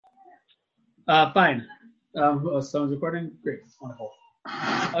Fine. Someone's recording? Great. Wonderful.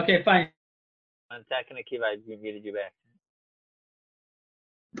 Okay, fine. 1 second, Akiva, I muted you back.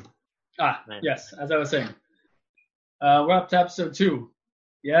 Yes, as I was saying. We're up to episode 2.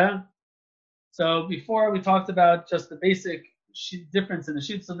 Yeah? So before we talked about just the basic difference in the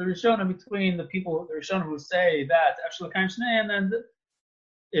sheets of the Rishonim between the people, the Rishonim who say that Efshel Kain Shneim and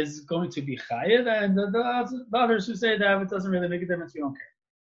is going to be Chayiv, and the others who say that it doesn't really make a difference, we don't care.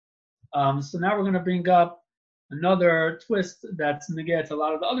 So now we're going to bring up another twist that's negated to a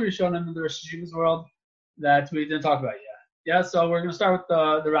lot of the other Rishonim in the Rosh Hashanah's world that we didn't talk about yet. Yeah, so we're going to start with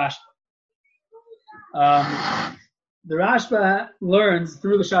the Rashba. The Rashba learns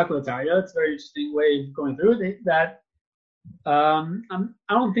through the Shaklataya. It's a very interesting way of going through it. That I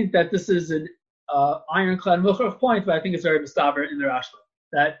don't think that this is an ironclad Mukhar point, but I think it's very mistaber in the Rashba.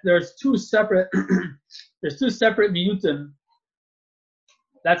 That there's two separate miyutim.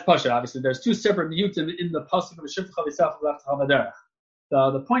 That's Pasha, obviously. There's two separate miyutim in the pasuk of Shifcha V'Saf Left Havaderach.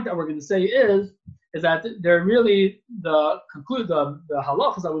 The point that we're going to say is that they're really the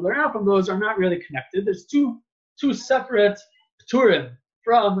halachas that we learn out from those are not really connected. There's two separate pturim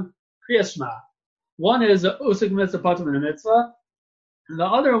from Kriyas Shema. One is Usik Mitzvah Patum in a Mitzvah, and the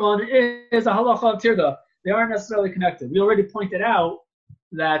other one is a halacha of Tirda. They aren't necessarily connected. We already pointed out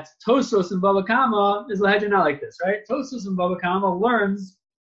that Tosos and Bava Kama is not like this, right? Tosos and Bava Kama learns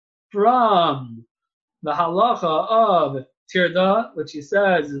from the halacha of Tirda, which he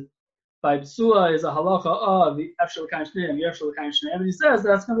says by B'sua is a halacha of the Efshel Kain Shneim, the Efshel Kain Shneim, and he says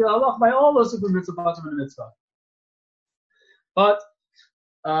that's going to be a halacha by all those Usik Mitzvah Patum in a Mitzvah. But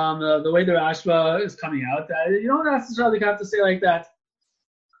the way the Rashba is coming out, you don't necessarily have to say like that.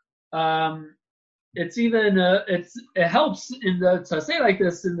 It's even it helps to say like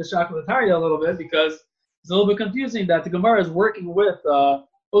this in the Shaklataya a little bit because it's a little bit confusing that the Gemara is working with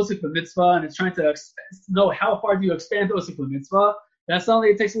Osik Mitzvah and it's trying to know how far do you expand Osik Mitzvah. Then suddenly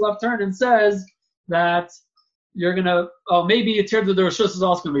it takes a left turn and says that you're gonna maybe a Tirda the Rishus is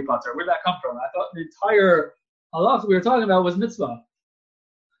also gonna be pater. Where'd that come from? I thought the entire halach we were talking about was mitzvah.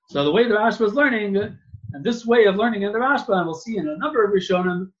 So the way the Rashba is learning, and this way of learning in the Rashba, and we'll see in a number of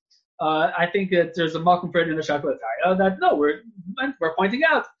Rishonim, I think that there's a makom for it in the Shaklataya that no, we're pointing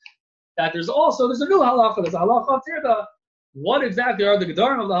out that there's a new halacha, there's a halacha of Tirda. What exactly are the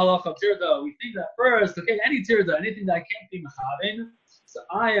gedarim of the halacha of Tirda? We think that first, okay, any Tirda, anything that can't be mechavin, so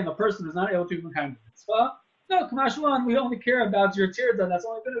I am a person who's not able to be mechavin mitzvah. No, Kamashwan, we only care about your Tirda, that's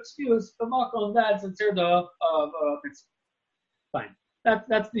only been an excuse, the makom, that's a Tirda of mitzvah. Fine.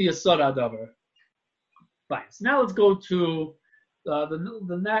 That's the Yesod Adavar. Fine. So now let's go to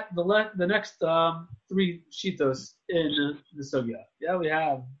the next 3 shitos in the sugya. Yeah, we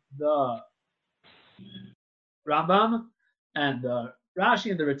have the Rambam and the Rashi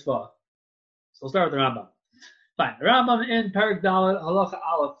and the Ritva. So we'll start with the Rambam. Fine. The Rambam in Perek Dalet Halacha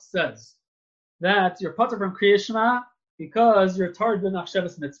Aleph says that you're pater from Kriyas Shema because you're tard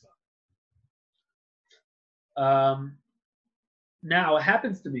b'nachshavas mitzvah. Now, it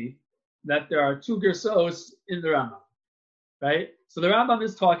happens to be that there are 2 gersos in the Rambam, right? So the Rambam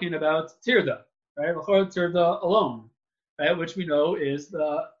is talking about Tirda, right? Tirda alone, right? Which we know is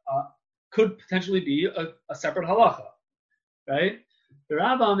could potentially be a separate halacha, right? The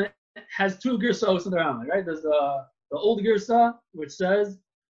Rambam has 2 gersos in the Rambam, right? There's the old gersa, which says,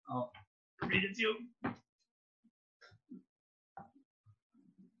 I'll read it to you.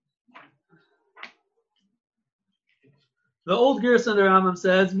 The old Gersa in the Rambam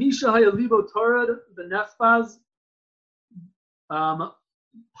says, Misha hayalibo torad b'nechbaz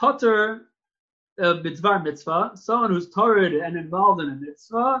pater b'dvar mitzvah. Someone who's torad and involved in a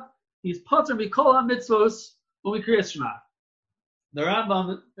mitzvah, he's pater mikol ha-mitzvos when we Kriyas Shema. The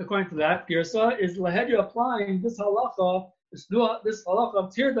Rambam, according to that Gersa, is lahedra applying this halacha, this halacha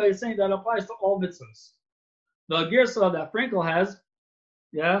of Tirda is saying that applies to all mitzvahs. The Gersa that Frankel has,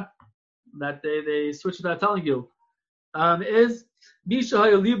 yeah, that they switch to that telling you, is Misha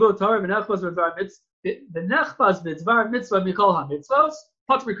hayalibo tar v'nechbaz b'dvar mitzvah v'nechbaz b'dvar mitzvah mikol ha-mitzvos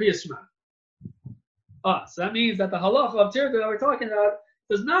pater Kriyas Shema. So that means that the halacha of Tirda that we're talking about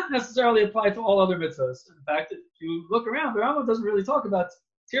does not necessarily apply to all other mitzvahs. In fact, if you look around, the Rambam doesn't really talk about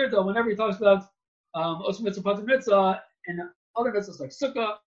Tirda whenever he talks about Osum Mitzvah Pater Mitzvah and other mitzvahs like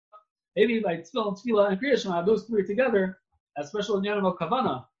Sukkah, maybe like Tefillah and Kriyas Shema, those 3 together as special inyanim of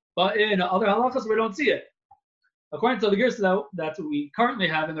Kavana. But in other halachas, we don't see it. According to the Gersa that we currently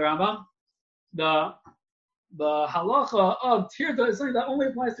have in the Rambam, the halacha of Tirda is something that only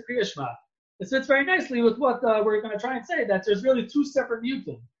applies to Kriyas Shema. It fits very nicely with what we're going to try and say, that there's really 2 separate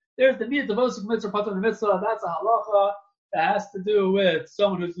miyutim. There's the miyut of Osik Mitzvah Pater Mitzvah, that's a halacha that has to do with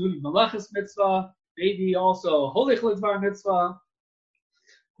someone who's doing malachas mitzvah, maybe also holich lidvar mitzvah,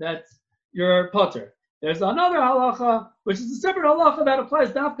 that you're potter. There's another halacha, which is a separate halacha that applies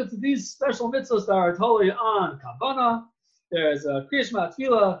dafka to these special mitzvahs that are totally on kavanah. There's Kriya Shema,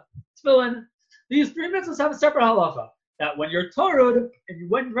 Tefillah, Tefillin. These three mitzvahs have a separate halacha. That when you're torud, and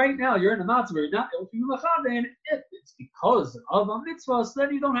when right now you're in a matzah where you're not able to be mechaven, if it's because of a mitzvah, so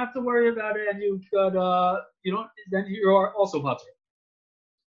then you don't have to worry about it, and then you're also potter.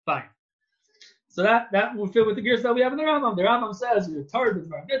 Fine. So that will fit with the gears that we have in the Rambam. The Rambam says you're torud with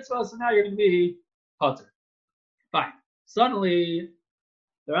mitzvah, so now you're going to be potter. Fine. Suddenly,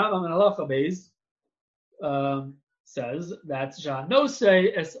 the Rambam in Halacha Beis says that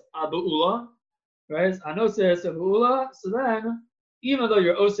Shanose es abu'ula, right? Anose es abu'ula. So then, even though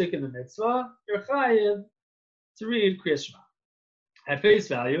you're osik in the mitzvah, you're chayiv to read Kriya Shema. At face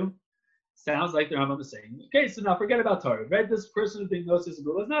value, sounds like the Rambam is saying, okay, so now forget about Torah, right? This person who's being Nose es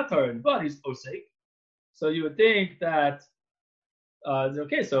abu'ula is not Torah, but he's osik. So you would think that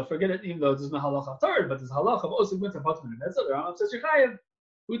okay, so forget it, even though there's no halacha of Torah, but there's halacha of osik mitzvah patur in the mitzvah. The Rambam says you're chayiv.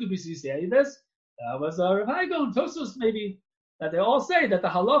 Who do we see say this? That was Rav Haigon, Tosos maybe, that they all say that the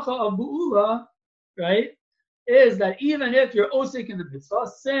halacha of bu'ula, right, is that even if you're osik in the mitzvah,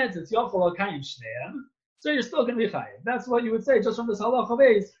 since it's yochel al-kayim shneim, so you're still going to be chayiv. That's what you would say just from this halacha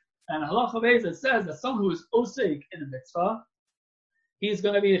base. And halacha base, it says that someone who is osik in the mitzvah, he's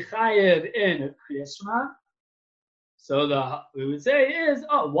going to be chayiv in Kriya Shema. So we would say is,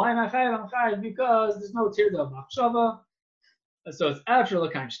 why am I chayiv? I'm chayiv because there's no tirda of machshava. So it's after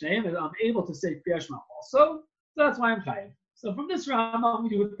l'kaim shneim, and I'm able to say Kriya Shema also. So that's why I'm chayiv. So from this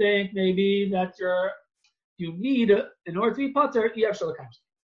Rambam, you would think maybe that you need, in order to be pater, after l'kaim shneim.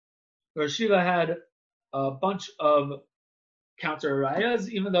 Where Shiva had a bunch of counter rayas,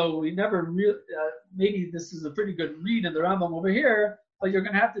 even though we never really, maybe this is a pretty good read in the Rambam over here, but you're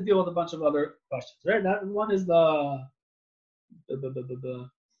going to have to deal with a bunch of other questions, right? That one is the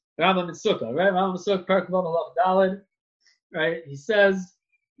Rambam in Sukkah, right? Rambam in Sukkah, Perek Vav Halacha Daled, right? He says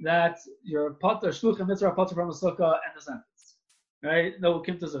that your pater shluchim mitzvah pater from a Sukkah and the sentence, right? No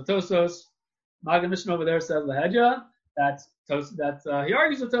kimtos of Tosos. Magen Mishnah over there says lahedja that he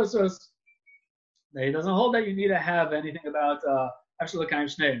argues with Tosos that he doesn't hold that you need to have anything about actual l'kaim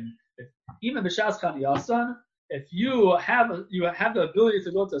shneim. Even b'shas chaniyasan, if you have the ability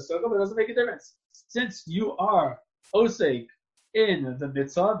to go to a sukkah, but it doesn't make a difference. Since you are osek in the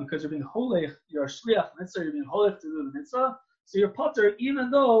mitzvah, because you're being holech, you're a shliach mitzvah, you're being holech to do the mitzvah, so you're potter even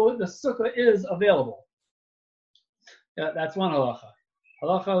though the sukkah is available. Yeah, that's one halacha. The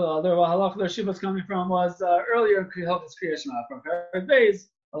other halacha that Shiva was coming from was earlier in Kriya Shema from Perek Beis,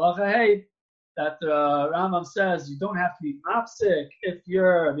 halacha hey, that the Rambam says you don't have to be mapsik if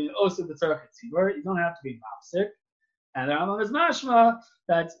you're being osik the tzarech tzibur. You don't have to be mapsik, and the Rambam is mashma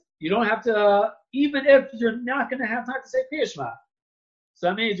that you don't have to, even if you're not going to have time to say Kriya Shema. So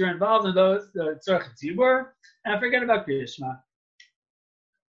that means you're involved in the tzarech tzibur, and forget about Kriya Shema.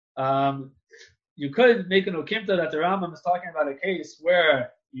 You could make an okimta that the Rambam is talking about a case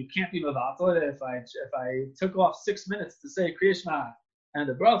where you can't be mevatel. If I took off 6 minutes to say Kriya Shema and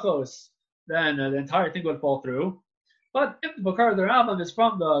the brachos, then the entire thing would fall through. But if the Bakar of the Rambam is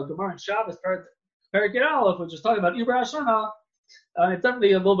from the Gemara and Shabbos, Perek Aleph, which is talking about Ibra Hashana, it's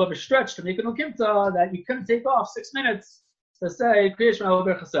definitely a little bit of a stretch to make an okimta that you couldn't take off 6 minutes to say Kriya Shema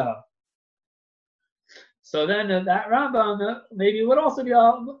Ober Chasav. So then that Rambam maybe would also be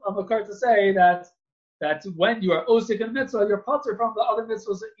a Bakar to say that when you are osik in mitzvah, you're potter from the other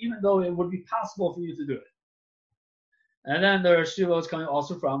mitzvahs, even though it would be possible for you to do it. And then the Shiva is coming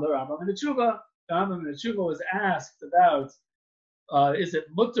also from the Rambam in the Tshuva. The Rambam in the Tshuva was asked about is it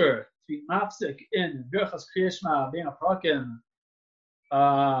mutter to be mapsik in Birchas Kriya Shema, being a prakim,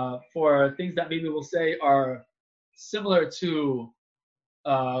 for things that maybe we'll say are similar to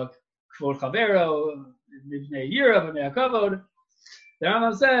Kvod Chavero, Mibnei Yira, Mibnei Kavod. The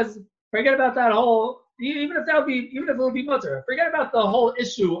Rambam says, forget about that whole, even if it would be mutter, forget about the whole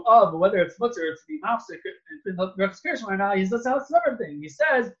issue of whether it's mutter to be mafsik in Birchas Kriya Shema or not. He says it's another thing. He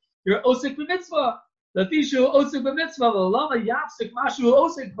says you're osik b'mitzvah. The tishu osik b'mitzvah. Lama yafsik mashu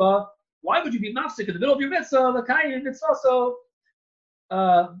osik ba. Why would you be mafsik in the middle of your mitzvah? The kayin mitzvah. So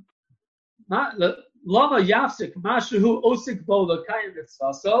lama yafsik mashu osik bo the kayin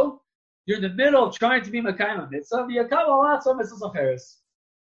mitzvah. So you're in the middle of trying to be makayim mitzvah. V'yakav alatzo mitzvah acheres.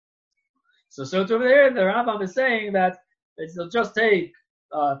 So over there, the Rambam is saying that it'll just take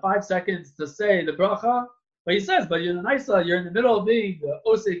 5 seconds to say the bracha. But he says, but you're in the middle of being the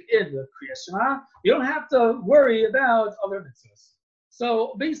osik in the Kriya Shema. You don't have to worry about other mitzvahs.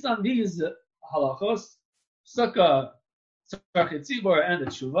 So based on these halachos, sukkah Tzarchei Tzibor and the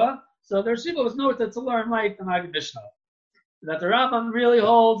Tshuva. So the Shiva was noted to learn like the Maggid Mishnah. That the Rambam really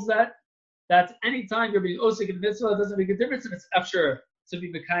holds that any time you're being osik in the mitzvah, it doesn't make a difference if it's after to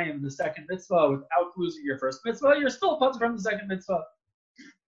be mekayim the second mitzvah without losing your first mitzvah. You're still puzzled from the second mitzvah.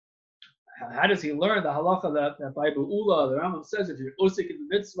 How does he learn the halacha that by Be'ula, the Rambam says if you're osik in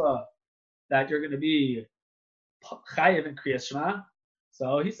the mitzvah, that you're going to be chayiv in Kriyas Shema?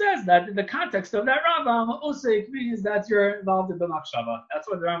 So he says that in the context of that Rambam, osik means that you're involved in b'machshava. That's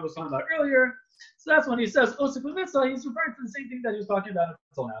what the Rambam was talking about earlier. So that's when he says osik mitzvah, he's referring to the same thing that he was talking about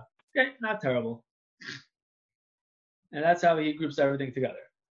until now. Okay, not terrible. And that's how he groups everything together.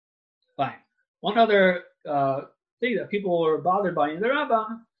 Fine. One other thing that people were bothered by in the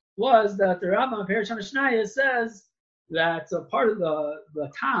Rambam was that the Rambam, Perish HaMishnayos, says that part of the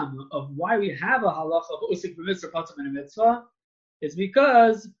tam of why we have a halacha of usik b'mitzvah patum in a mitzvah is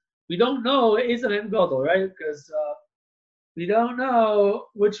because we don't know Ezel and Godel, right? Because we don't know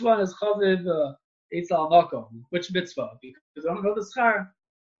which one is chaviv Ezel Makom, which mitzvah, because we don't know the schar.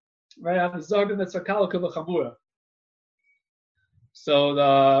 Right? So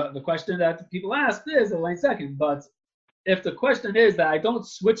the question that people ask is, wait a second, but if the question is that I don't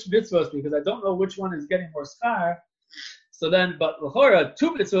switch mitzvahs because I don't know which one is getting more schar, so then, but l'chora,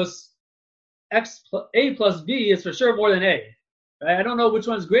 two mitzvahs, A plus B is for sure more than A. Right? I don't know which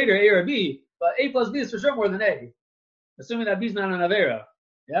one is greater, A or B, but A plus B is for sure more than A, assuming that B is not an Avera.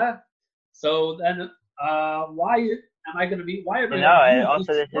 Yeah? So then, why am I going to be? Why am I? No, and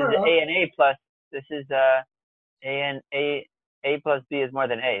also this is A and A plus. This is A and A plus B is more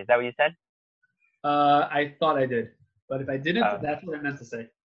than A. Is that what you said? I thought I did, but if I didn't, that's what I meant to say.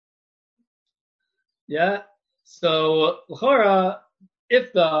 Yeah. So l'chora,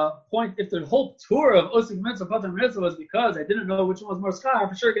 if the whole tour of osik mitzvah patam mitzvah was because I didn't know which one was more schar,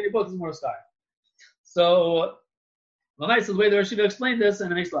 for sure getting both is more schar. So the way the Rashiva explained this,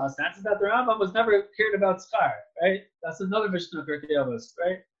 and it makes a lot of sense, is that the Rambam was never cared about schar, right? That's another Mishnah of Pirkei Avos,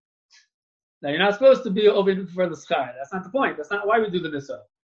 right? Now you're not supposed to be open for the schar. That's not the point. That's not why we do the mitzvah.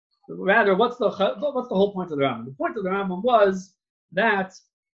 Rather, what's the whole point of the Rambam? The point of the Rambam was that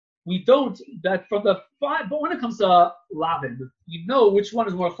we don't, that from the five, but when it comes to Lavin, we know which one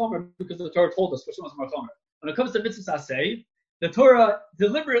is more chomer because the Torah told us which one is more chomer. When it comes to mitzvah asay, the Torah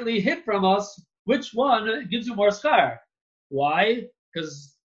deliberately hid from us which one gives you more schar. Why?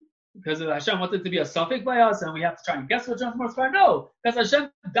 Because Hashem wanted to be a suffix by us, and we have to try and guess which one's more schar. No, because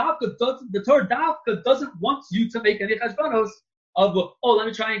Hashem the Torah Dafka doesn't want you to make any cheshbonos of let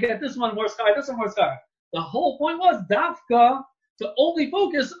me try and get this one more schar, this one more schar. The whole point was Dafka to only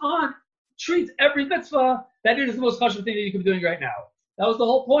focus on treat every mitzvah that it is the most kosher thing that you can be doing right now. That was the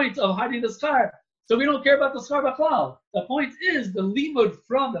whole point of hiding the schar. So we don't care about the schar b'chlal. The point is the limud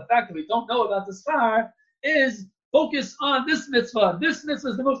from the fact that we don't know about the schar is focus on this mitzvah. This mitzvah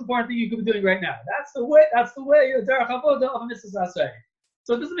is the most important thing you could be doing right now. That's the way the derech avoda of a mitzvah asay.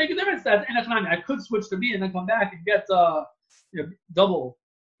 So it doesn't make a difference that in a I could switch to B and then come back and get double,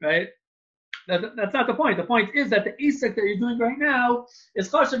 right? That's not the point. The point is that the isek that you're doing right now is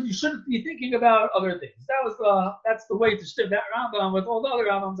chashav. You shouldn't be thinking about other things. That's the way to shtiv that Rambam with all the other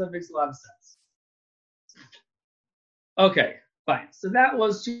Rambams. That makes a lot of sense. Okay, fine. So that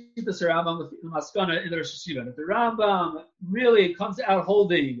was Shitas Rambam with the Maskana in the Rosh Hashiva. If the Rambam really comes out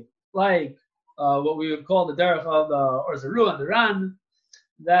holding like what we would call the derech of the Orzaru and the Ran,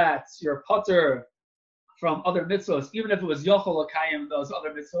 that you're potter from other mitzvos, even if it was yochel akayim those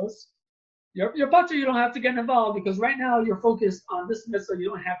other mitzvos. Your potter, you don't have to get involved because right now you're focused on this mitzvah. You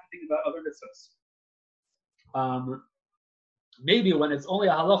don't have to think about other mitzvahs. Maybe when it's only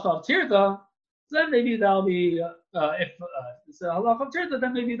a halacha of tirda, then maybe that'll be if it's a halacha of tirda,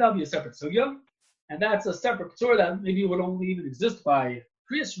 then maybe that'll be a separate sugya, and that's a separate surah that maybe would only even exist by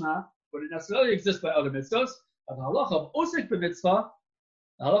Kriyas Shema, wouldn't necessarily exist by other mitzvahs. But the halacha of osik b'mitzvah,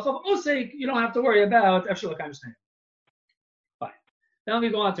 the halacha of osik, you don't have to worry about efshel l'kayim shnei. Fine. Then we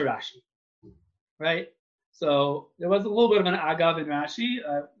go on to Rashi. Right? So there was a little bit of an agav in Rashi.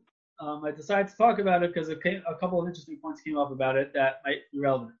 I decided to talk about it because a couple of interesting points came up about it that might be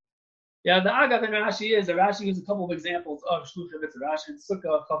relevant. Yeah, the agav in Rashi is that Rashi gives a couple of examples of shluchim mitzvah. Rashi and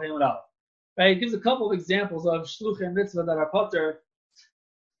Sukkah Chav Hey Aleph. Right? It gives a couple of examples of shluchim mitzvah that are potter,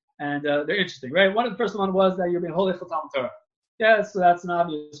 and they're interesting. Right? One of the first one was that you're being holy for Talmud Torah. Yeah, so that's an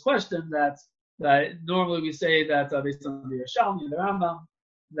obvious question that normally we say that based on the Yerushalmi and the Rambam,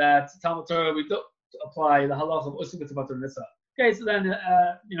 that Talmud Torah we don't apply the halach of usik mitzvah mitzvah. Okay, so then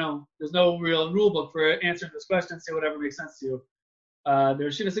there's no real rule book for answering this question. Say whatever makes sense to you. The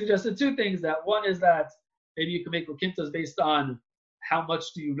Rashida suggested two things. That one is that maybe you can make lokintas based on how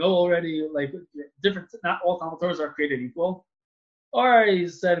much do you know already? Like different, not all Talmud Torahs are created equal. Or he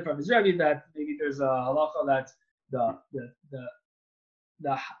said from his Rebbe that maybe there's a halacha that the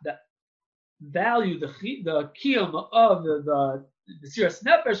value, the kiyum of the Mesiras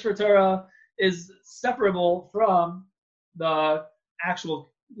Nefesh for Torah is separable from the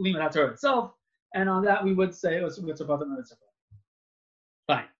actual Limud HaTorah itself, and on that we would say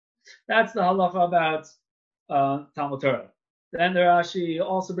fine. That's the halacha about Talmud Torah. Then the Rashi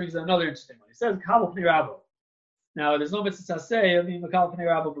also brings another interesting one. He says Kabel Pnei Rabbo. Now there's no mitzvah say of being Kabel Pnei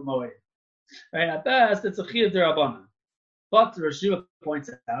Rabbo b'moed. Right? At best, it's a chiyuv derabanan. But the Rashi points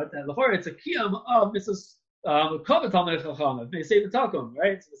out that l'chor it's a kiyum of mitzvahs kavod Talmidei Chacham. They say the takum,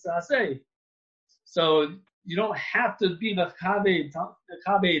 right? It's a say. So you don't have to be mechabed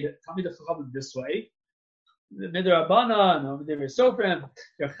Talmidei Chacham this way. Midrabanan or Midivir Sofrim,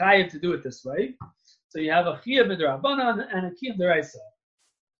 you're chayiv to do it this way. So you have a chiyuv midrabanan and a kiyuv deraisa.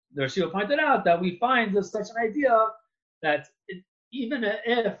 The Rashi pointed out that we find such an idea that even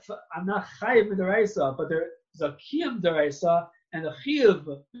if I'm not chayiv midaraisa, but there is a kiyum deraisa and a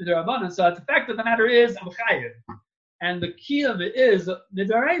chiyuv midrabanan, so the fact of the matter is I'm chayiv, and the kiyum is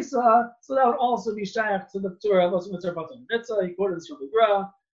midaraisa, so that would also be shaykh to the Torah of Mitzvah Patum Mitzvah. He quoted this from the Gra,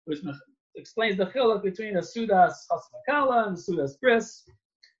 which explains the chiluk between a sudas chas v'kala and a sudas bris.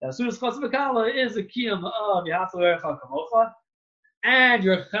 The sudas chas v'kala is a kiyum of Yahatzu Erecha Kamocha, and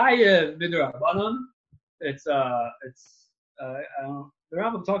your chayev midrabanan. The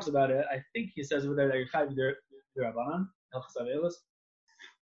Rambam talks about it. I think he says over there that you're chayev midrabanan.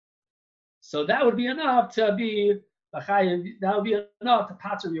 So that would be enough to be a chayev. That would be enough to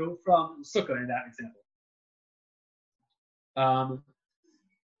pater you from sukkah in that example.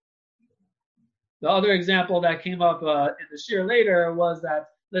 The other example that came up in the shir later was that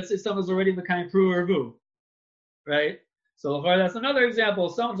let's say someone's already mekayim pru or vu, right? So that's another example.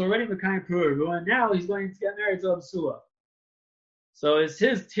 Someone's already mekayim pru or vu, and now he's going to get married to a b'sula. So is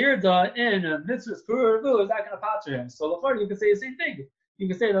his tirda in a mitzvah's pru or vu, is that going to pater him? So you can say the same thing. You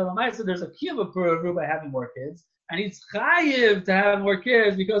can say that Lamaisa there's a kiyum of pru or vu by having more kids, and he's chayiv to have more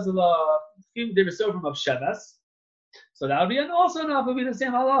kids because of the kiyum divrei of Sheves. So that would be also enough. Would be the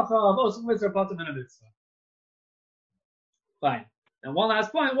same halacha of osum mitzvah patum in a mitzvah. Fine. And one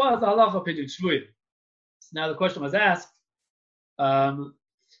last point was the halacha of pidyon shvuyim. So now the question was asked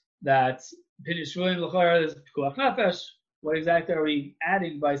that pidyon shvuyim l'chora is pikuach nefesh. What exactly are we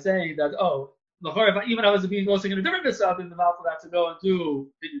adding by saying that l'chora even if I was being also in a different mitzvah in the mouth of that to go and do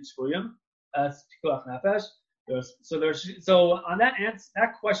pidyon shvuyim, that's pikuach nefesh. So on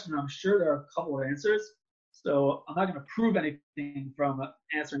that question, I'm sure there are a couple of answers. So I'm not going to prove anything from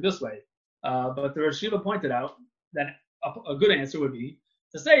answering this way. But the Rosh Yeshiva pointed out that a good answer would be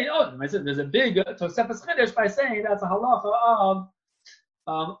to say, there's a big Tosefes Chiddush by saying that's a halacha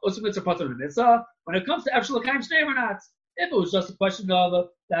of Osum Mitzvah Patur Mitzvah when it comes to Efshel L'Kayim Shnei or not. If it was just a question of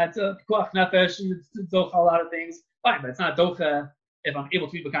that Pikuach Nefesh, docha a lot of things, fine, but it's not docha if I'm able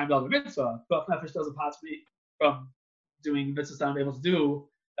to be L'Kayim Dal Mitzvah. Pikuach Nefesh doesn't pass me from doing mitzvahs that I'm able to do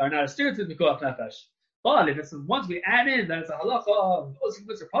that are not a steer to Pikuach Nefesh. But if it's once we add in that it's a halacha of Osum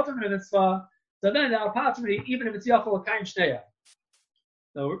Mitzvah Patur Mitzvah, so then our patri, even if it's Yachol L'Kayim Shnei.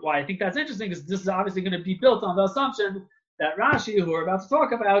 So why I think that's interesting is this is obviously going to be built on the assumption that Rashi, who we're about to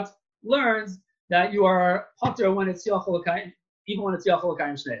talk about, learns that you are pater when it's Yachol L'Kayim, even when it's Yachol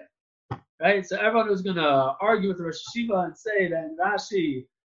L'Kayim Shnei. Right? So everyone who's going to argue with the Rosh Yeshiva and say that in Rashi,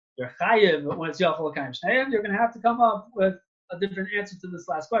 you're chayiv when it's Yachol L'Kayim Shnei, you're going to have to come up with a different answer to this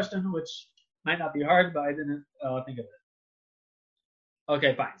last question, which might not be hard, but I didn't think of it.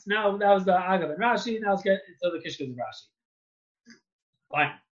 Okay, fine. So now that was the Agav and Rashi. Now let's get into the Kishkas of Rashi.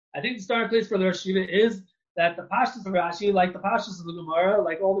 Fine. I think the starting place for the Rosh Yeshiva is that the Pashtus of Rashi, like the Pashtus of the Gemara,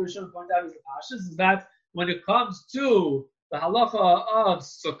 like all the Rishonim point out is the Pashtus, is that when it comes to the halacha of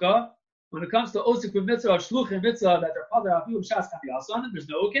Sukkah, when it comes to Osik Mitzvah or Shluchim Mitzvah, that they're Padar Afiyu B'Shas Kamiyasan, there's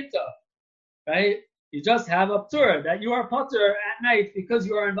no Ukinta. Right? You just have a Ptur, that you are Pater at night because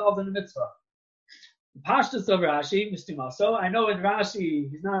you are involved in the Mitzvah. The Pashtus of Rashi, Mistimaso. I know in Rashi,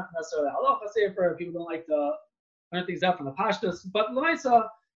 he's not necessarily a halacha sefer. People don't like to learn things out from the Pashtus, but L'maisa,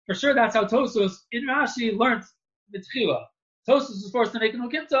 for sure, that's how Tosus in Rashi learned Mitchila. Tosus was forced to make an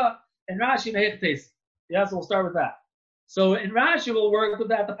Ukimta, and Rashi Mehechtes. Yeah, so we'll start with that. So in Rashi, we'll work with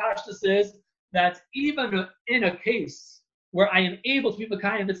that. The Pashtus is that even in a case where I am able to be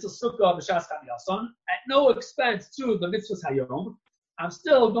Mekayim Mitzvah Sukkah B'Shas Kamiyasan at no expense to the Mitzvahs Hayom, I'm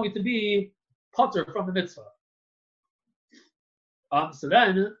still going to be Potter from the mitzvah. So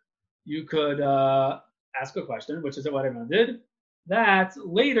then you could ask a question, which is what everyone did. That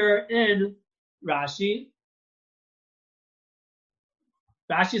later in Rashi,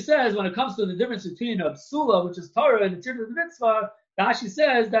 Rashi says when it comes to the difference between a psula, which is Torah, and the tirda of the mitzvah, Rashi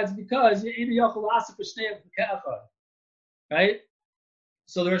says that's because right?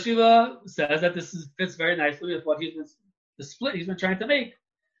 So the Rosh Yeshiva says that this fits very nicely with what the split he's been trying to make,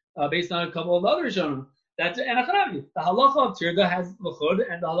 based on a couple of other Rishonim. That's the halacha of tirda has l'chud,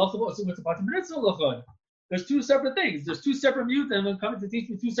 and the halacha of osuk mitzvah mitzvah l'chud. There's two separate things. There's two separate mutim, and coming to teach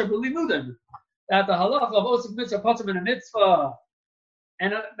me two separate limudim. That the halacha of osuk mitzvah pater in a mitzvah,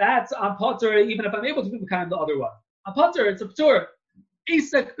 and that's on pater even if I'm able to be kind of the other one. On pater, it's a ptur.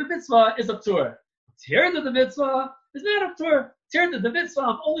 Asek the mitzvah is a ptur. Tirda the mitzvah is not a ptur. Tirda the mitzvah,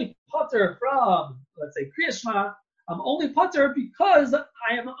 I'm only pater from, let's say, Kriya Shema. I'm only pater because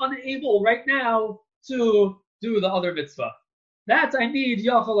I am unable right now to do the other mitzvah. That I need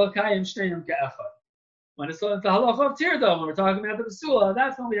Yachal Akayim Shteinim Ke'echad. When it's the halacha of tirda, when we're talking about the Basula,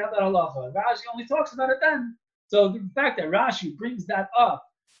 that's when we have that halacha. Rashi only talks about it then. So the fact that Rashi brings that up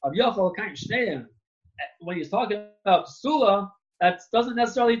of Yachal Akayim Shteinim when he's talking about Basula, that doesn't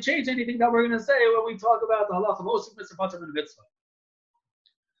necessarily change anything that we're going to say when we talk about the halacha of Osik Mitzvah Pater and Mitzvah.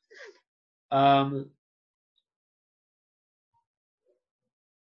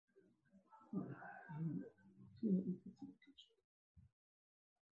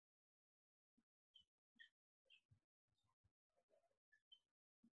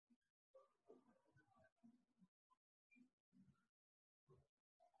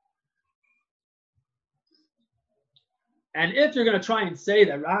 And if you're going to try and say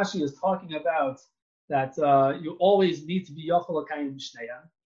that Rashi is talking about that you always need to be Yachol Akayim Shneian,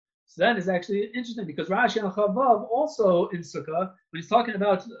 so that is actually interesting because Rashi and Chavav also in Sukkah, when he's talking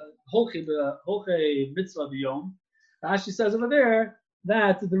about Holche Mitzvah B'Yom, Rashi says over there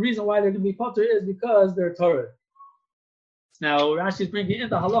that the reason why they're going to be Potter is because they're Torah. Now Rashi is bringing in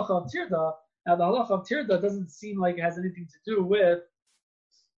the halacha of Tirda. Now the halacha of Tirda doesn't seem like it has anything to do with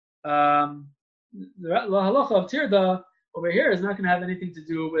the halacha of Tirda over here is not going to have anything to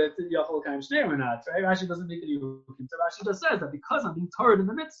do with Yachol Kaim Shnei or not, right? Rashi doesn't make any hukim. So Rashi just says that because I'm being Torah in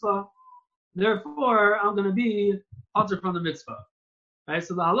the mitzvah, therefore I'm going to be Potter from the mitzvah, right?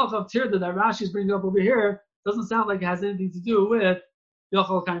 So the halacha of Tirda that Rashi is bringing up over here doesn't sound like it has anything to do with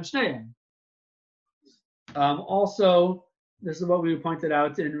Yachol Kaim Shnei. Also, this is what we pointed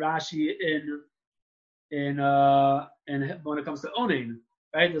out in Rashi in when it comes to owning.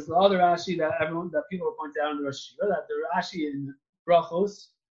 Right, there's the other Rashi that people point out in the Rosh Yeshiva, that the Rashi in Brachos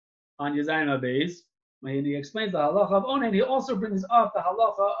on Yezayim Abeis, when he explains the halacha of onen, he also brings up the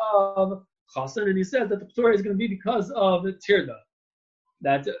halacha of chasen, and he says that the Torah is going to be because of the tirda,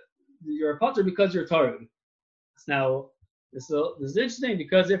 that you're a pater because you're tarud. Now, this is interesting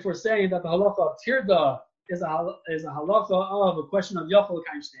because if we're saying that the halacha of tirda is a halacha of a question of yachol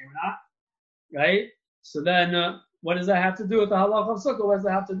kaim shnei or not, right? So then. What does that have to do with the halacha of sukkah? What does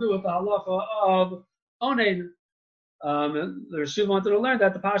that have to do with the halacha of onen? The Rishuv wanted to learn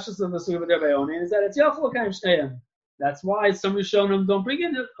that the pashtus of the sukkah by onen is that it's yachol kaim shneiim. That's why some Rishonim don't bring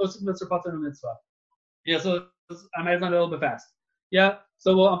in osuk mitzvah pater mitzvah. Yeah, so I might have done it a little bit fast. Yeah,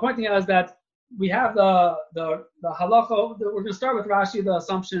 so what I'm pointing out is that we have the halacha. We're going to start with Rashi, the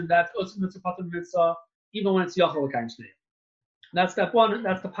assumption that osuk mitzvah pater mitzvah even when it's yachol kaim shneiim. That's step one.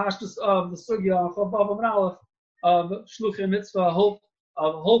 That's the pashtus of the sugya of Chavav and Aleph. Of shluchim mitzvah, of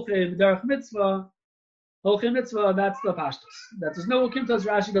holchei b'derech mitzvah, holchei mitzvah, that's the pashtus. That there's no ukimta,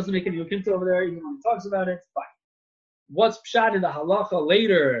 Rashi doesn't make any ukimta over there, even when he talks about it, fine. What's pshat in the halacha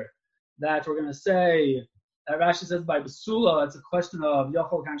later that we're going to say, that Rashi says by Basula, it's a question of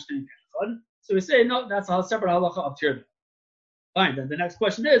Yachol Kaim Shnei Kechad. So we say, no, that's a separate halacha of Tirda. Fine, then the next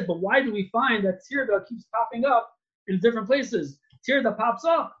question is, but why do we find that Tirda keeps popping up in different places? Tirda pops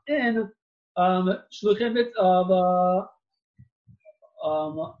up in shluchim of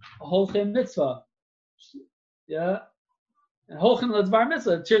holchim mitzvah, yeah, and holchim ledvar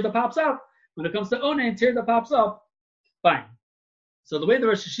mitzvah. Tirda pops up when it comes to onen. Tirda pops up. Fine. So the way the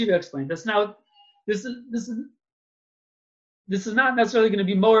Rosh Yeshiva explained this, now this is not necessarily going to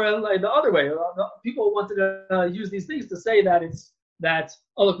be more like the other way. People wanted to use these things to say that it's that.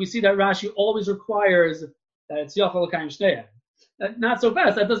 Oh, look, we see that Rashi always requires that it's yachol kaim shneiim. Not so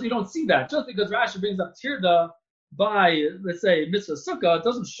fast. You don't see that. Just because Rashi brings up tirda by, let's say, mitzvah sukkah, it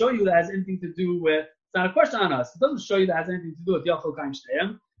doesn't show you that has anything to do with. It's not a question on us. It doesn't show you that has anything to do with yachol kaim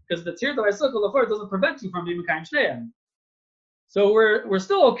shneiim, because the tirda by sukkah lefar doesn't prevent you from being kaim shneiim. So we're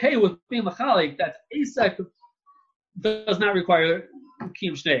still okay with being machalik that asek does not require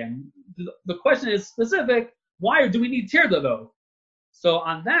kiyum shneiim. The question is specific. Why do we need tirda though? So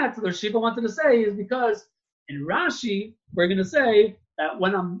on that, the Shiva wanted to say is because. In Rashi, we're going to say that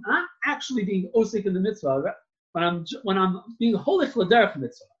when I'm not actually being osik in the mitzvah, when I'm being holich l'derech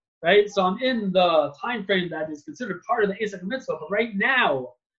mitzvah, right? So I'm in the time frame that is considered part of the Asek mitzvah, but right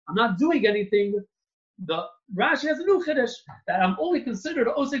now I'm not doing anything. The Rashi has a new chiddush that I'm only considered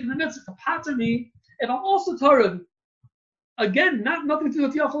osek in the mitzvah to pater me if I'm also tarud. Again, nothing to do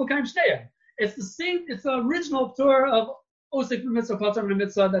with Yachol L'Kayim Shneiah. It's the same. It's the original Torah of osek in the mitzvah, pater in the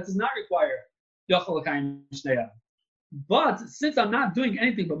mitzvah that does not require Yachol L'Kayim Shneiah. But since I'm not doing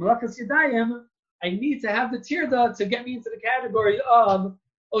anything but Malakas Yadayim, I need to have the tirda to get me into the category of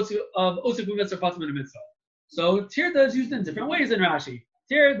osek mitzvah, pater in mitzvah. So tirda is used in different ways in Rashi.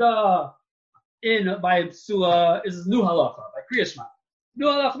 Tirda by Psula is new halacha by Kriya Shema. New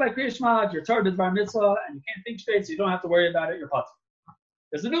halacha by Kriya Shema, if you're tarred by mitzvah and you can't think straight, so you don't have to worry about it, you're patur.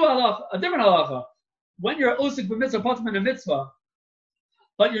 There's a new halacha, a different halacha. When you're osik b'mitzvah, patur in a mitzvah,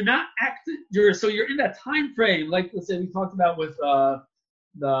 but you're not active, you're in that time frame, like let's say we talked about with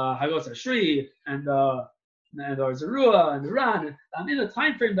the Hagos Ashri and the Zerua and the Ran. I'm in a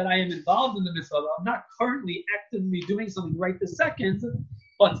time frame that I am involved in the mitzvah. I'm not currently actively doing something right this second.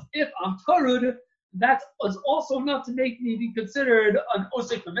 But if I'm tarud, that is also enough to make me be considered an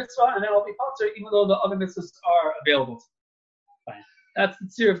osik mitzvah, and then I'll be patur even though the other mitzvahs are available to me. Fine. That's the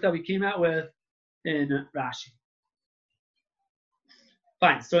tziruf that we came out with in Rashi.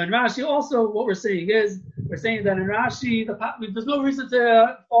 Fine. So in Rashi also, what we're saying is, we're saying that in Rashi, there's no reason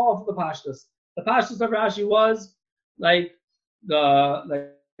to fall off the pashtus. The pashtus of Rashi was like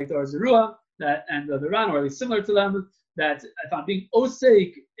the Zerua and the Ran, or at least similar to them, that if I'm being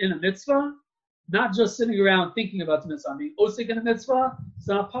osek in a mitzvah, not just sitting around thinking about the mitzvah, I'm being osek in a mitzvah,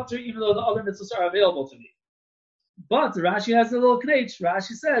 so I'm patur even though the other mitzvahs are available to me. But Rashi has a little knetch.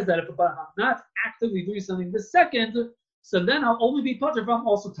 Rashi says that if I'm not actively doing something this second, so then I'll only be patur if I'm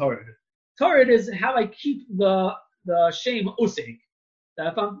also tarud. Tarud is how I keep the shame osek. That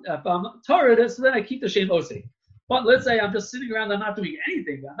if I'm tarud, so then I keep the shame osek. But let's say I'm just sitting around, I'm not doing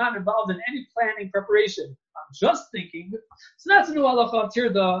anything. I'm not involved in any planning, preparation. I'm just thinking. So that's a new halacha of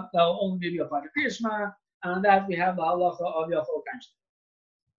tirda that will only maybe apply to Kriya Shema. And on that we have the halacha of Yachol L'Kayim Shneiah.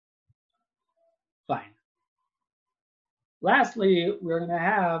 Fine. Lastly, we're going to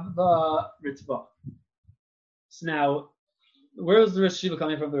have the Ritva. So now, where is the Rosh Hashiva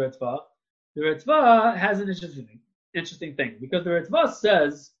coming from, the Ritva? The Ritva has an interesting thing. Because the Ritva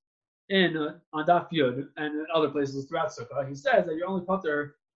says, on Daf Yud and in other places throughout Sukkah, he says that you're only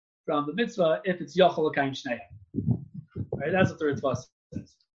patur from the mitzvah if it's Yachol L'Kayim Shneiah. Right? That's what the Ritva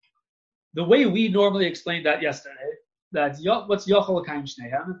says. The way we normally explained that yesterday, that what's Yachol L'Kayim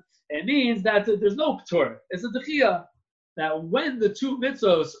Shneiah, it means that there's no patur. It's a dechiyah. That when the two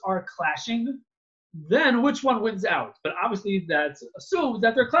mitzvahs are clashing, then which one wins out? But obviously that assumes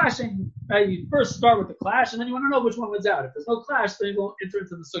that they're clashing. Right? You first start with the clash, and then you want to know which one wins out. If there's no clash, then you won't enter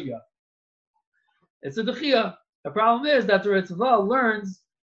into the sugya. It's a dechiyah. The problem is that the Ritva learns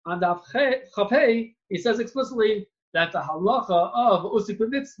on Daf Chapei, he says explicitly that the halacha of usik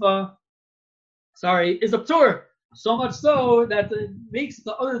mitzvah, is a ptur. So much so that it makes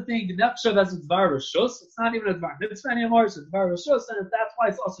the other thing nefshav as a dvar rishus. It's not even a dvar mitzvah anymore. It's a dvar rishus, and that's why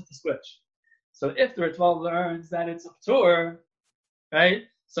it's also to switch. So if the Ritva learns that it's a ptur, right?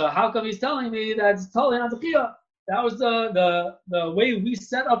 So how come he's telling me that it's totally not dechiyah? That was the way we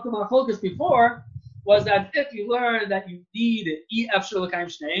set up the machlokas before. Was that if you learn that you need ef shel l'kayim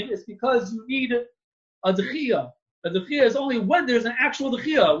shneim, it's because you need a dechiyah. A dechiyah is only when there's an actual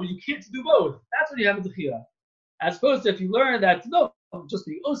dechiyah, when you can't do both. That's when you have a dechiyah. As opposed to if you learn that, no, I'm just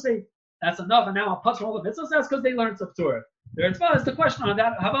being osei, that's enough, and now I'll touch all the mitzvahs, that's because they learned it's a ptur. The Ritva is the question on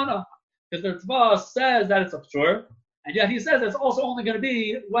that, Havana. Because the Ritva says that it's a ptur, and yet he says it's also only going to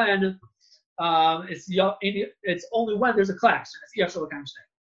be when it's only when there's a clash, and it's ef shel l'kayim shneim.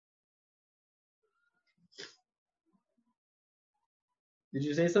 Did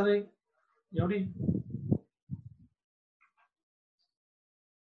you say something, Yoni?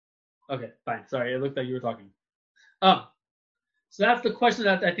 Okay, fine. Sorry, it looked like you were talking. So that's the question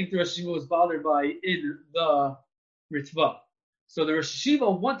that I think the Rosh Hashiva was bothered by in the Ritva. So the Rosh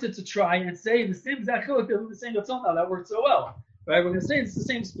Hashiva wanted to try and say the same exact chiluk the same Yatzona that worked so well. Right? We're going to say it's the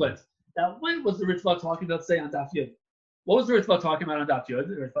same split. Now, when was the Ritva talking about, say, on Daf Yud? What was the Ritva talking about on Daf Yud?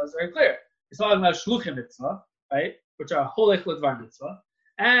 The Ritva is very clear. He's talking about Shluchim Mitzvah, right? Which are Holech L'Dvar Mitzvah.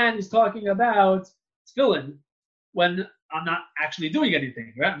 And he's talking about Tefillin when I'm not actually doing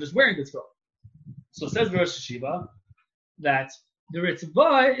anything, right? I'm just wearing the tefillin. So says the Rosh Hashiva that the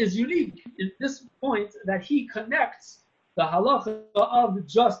Ritva is unique in this point that he connects the halacha of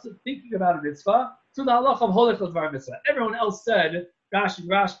just thinking about a mitzvah to the halacha of Holech L'Dvar Mitzvah. Everyone else said, Rashi,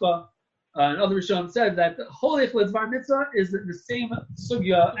 Rashba, and other Rishonim said that Holech L'Dvar Mitzvah is the same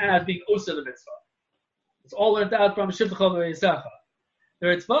sugya as being Osa the mitzvah. It's all learned out from Shivcha V'Yisecha. The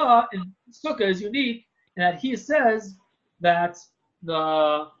Ritva in Sukkah is unique in that he says that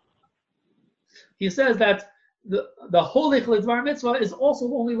the holy Lidvar Mitzvah is also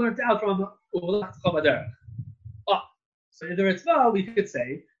only learned out from Uvlach Chavaderech. So in the Ritva, we could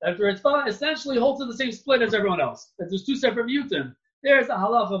say that the Ritva essentially holds to the same split as everyone else. That there's two separate mutim. There's a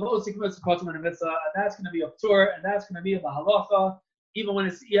halacha of Osik Mitzvah, Potem and Mitzvah, and that's going to be a Ptur, and that's going to be a halacha, even when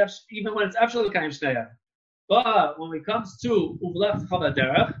it's actually Kaim Shneiah. But when it comes to Uvlech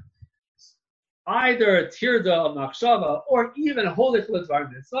Chavaderech, either Tirda of Machshava or even Holich Lidvar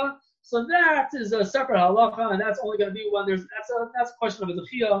Mitzvah, so that is a separate halacha, and that's only going to be when that's a question of a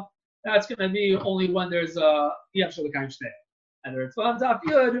Zechiyah. That's going to be only when there's a Yef Shalakayim Shnei. And the Ritva Daf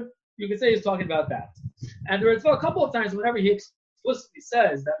Yud, you could say he's talking about that. And the Ritva, a couple of times, whenever he explicitly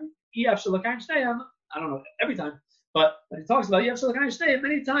says that Yef Shalakayim Shnei, I don't know every time, but when he talks about Yef Shalakayim Shnei,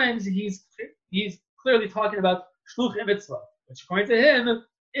 many times he's clearly talking about Shluch Mitzvah, which according to him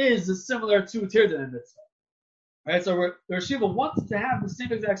is similar to Tirdan Mitzvah. Right? So the Rishiva wants to have the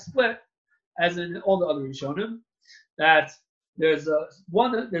same exact split as in all the other Rishonim, that there's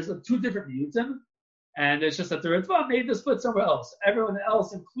two different miyutim, and it's just that the Ritva made the split somewhere else. Everyone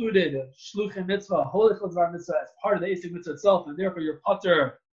else included Shluchim Mitzvah, Holich Lidvar Mitzvah as part of the Asik Mitzvah itself, and therefore you're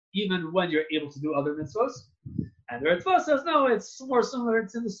patur even when you're able to do other mitzvahs. And the Ritva says no, it's more similar.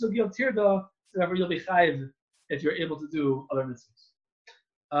 It's in the Sugi of Tirda, so therefore you'll be chayiv if you're able to do other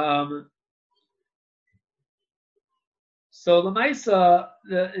mitzvahs. So the Maisa,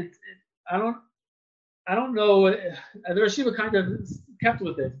 I don't know. The Rishiva kind of kept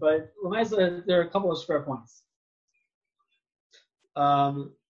with it, but Lamaisa, there are a couple of square points.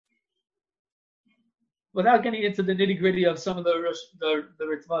 Without getting into the nitty gritty of some of the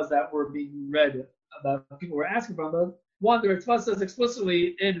Ritvas that were being read about people were asking from, but one, the Ritva says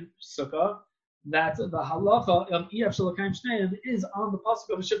explicitly in Sukkah that the halacha of Iyaf Shalakayim Shneim is on the pasuk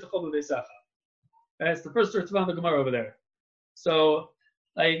of Shivcha V'Yisecha. It's the first Ritva on the Gemara over there. So,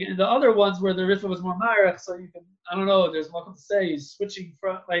 like in the other ones where the Ritva was more Marach, so you can, I don't know, there's welcome to say he's switching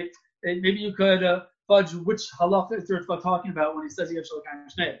from, like, maybe you could fudge which halacha is the Ritva talking about when he says Iyaf Shalakayim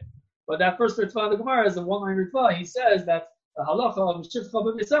Shneim. But that first Ritva on the Gemara is a one-line Ritva. He says that the halacha of Shivcha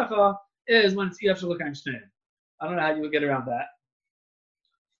V'Yisecha is when it's Iyaf Shalakayim Shneim. I don't know how you would get around that.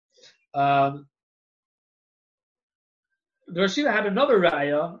 The Rishiva had another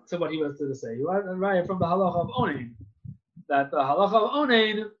raya to what he was to say. He had a raya from the halacha of Onain. That the halacha of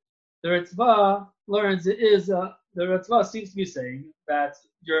Onain, the Ritva learns the Ritva seems to be saying that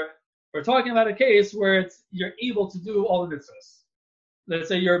we're talking about a case where you're able to do all the mitzvahs. Let's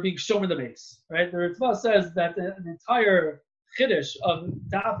say you're being shomer the mace, right? The Ritva says that the entire chiddush of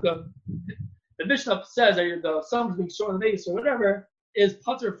Dafka, the Mishnah says that someone's being shomer the mace or whatever, is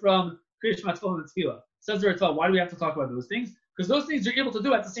patur from Kriyash Matfil and Tefillah. Says the Ritva, why do we have to talk about those things? Because those things you're able to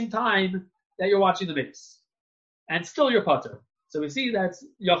do at the same time that you're watching the mace. And still you're patur. So we see that's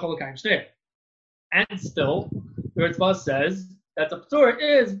Yachol L'Kayim Shnei. And still, the Ritva says that the patur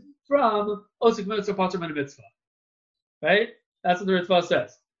is from Osik Mitzvah Patur Min Mitzvah. Right? That's what the Ritva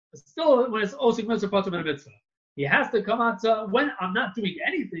says. But still, when it's Osik Mitzvah Patur Min Mitzvah, he has to come out to, when I'm not doing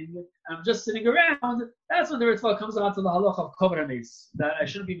anything, I'm just sitting around, that's when the Ritva comes out to the halach of Kover HaMeis, that I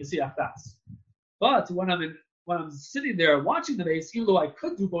shouldn't be Mesiach Das. But when I'm sitting there watching the mace, even though I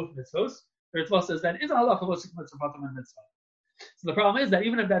could do both mitzvahs, the Ritva says that is a halach of Osik Mitzvah Patur Min Mitzvah. So the problem is that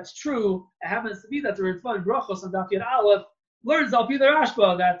even if that's true, it happens to be that the Ritva in Brachos and Daf Yud Aleph learns Al Pi the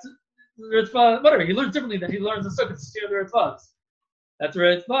Rashba that the Ritva, whatever, he learns differently than he learns in Sukkah to steer the Ritvas. That the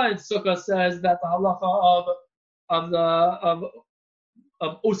Ritva in Sukkah says that the halacha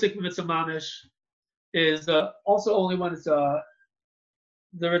of Osik Mitzvah Mamish is also only when it's the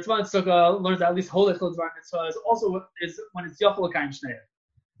Ritva in Sukkah learns that at least Holich Lidvar Mitzvah is also when it's Yachol L'Kayim Shnei.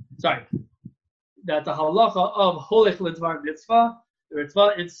 Sorry. That the halacha of Holich Lidvar Mitzvah, the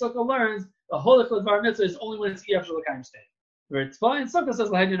Ritva in Sukkah learns the Holich Lidvar Mitzvah is only when it's Iyaf Shalakayim Shnei. The Ritva in Sukkah says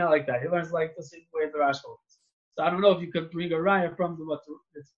Lahedin not like that. He learns like the same way the Rashba learns. So I don't know if you could bring a raya from what the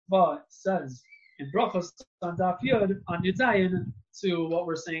Ritva says in Brachos on Daf Yud on Yudzayin to what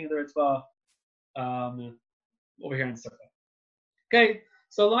we're saying in the Ritva over here in Sukkah. Okay,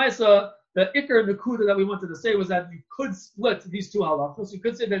 so Laisa, the Iker Nakuda that we wanted to say was that you could split these two halachos. You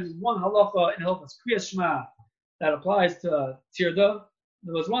could say there's one halacha in Hilchos Kriyas Shema that applies to Tirda.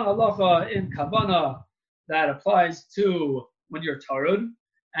 There was one halacha in Kavana that applies to when you're Tarud.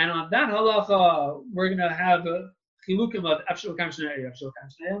 And on that halacha, we're going to have chilukim of Efshel L'Kayim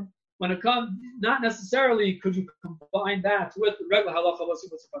Shnei. When it comes, not necessarily could you combine that with the regular halacha of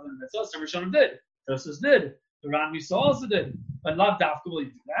Osik Mitzvah Patur Min Mitzvah. Some Rishonim did. Tosos did. The Ran Misa also did. But Lav Dafka will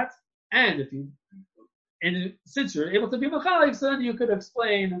you do that. And if you And since you're able to be machalik, so then you could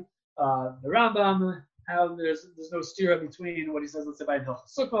explain the Rambam, how there's no stira between what he says, let's say, by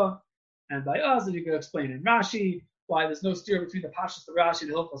Hilchos Sukkah, and by us, and you could explain in Rashi why there's no stira between the Pashas of Rashi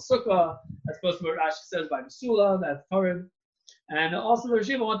and Hilchos Sukkah, as opposed to what Rashi says by Mesula, that's Torah. And also the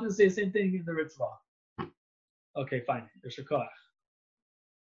Rishiva wanted to say the same thing in the Ritzvah. Okay, fine.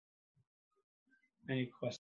 Any questions?